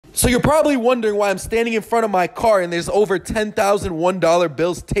So you're probably wondering why I'm standing in front of my car and there's over 10,000 $1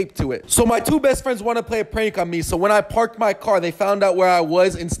 bills taped to it. So my two best friends want to play a prank on me. So when I parked my car, they found out where I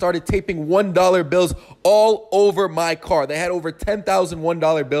was and started taping $1 bills all over my car. They had over 10,000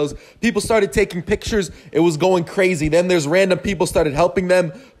 $1 bills. People started taking pictures. It was going crazy. Then there's random people started helping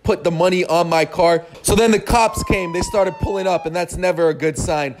them put the money on my car. So then the cops came. They started pulling up, and that's never a good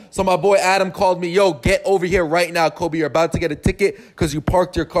sign. So my boy Adam called me, yo, get over here right now, Coby. You're about to get a ticket because you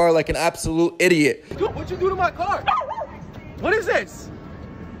parked your car like an absolute idiot. Dude, what'd you do to my car? What is this?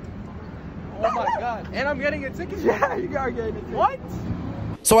 Oh my God. And I'm getting a ticket? Yeah, you are getting a ticket. What?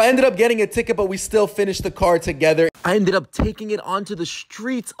 So I ended up getting a ticket, but we still finished the car together. I ended up taking it onto the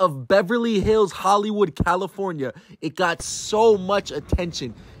streets of Beverly Hills, Hollywood, California. It got so much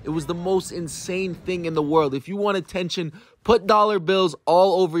attention. It was the most insane thing in the world. If you want attention, put dollar bills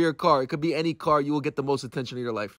all over your car. It could be any car. You will get the most attention in your life.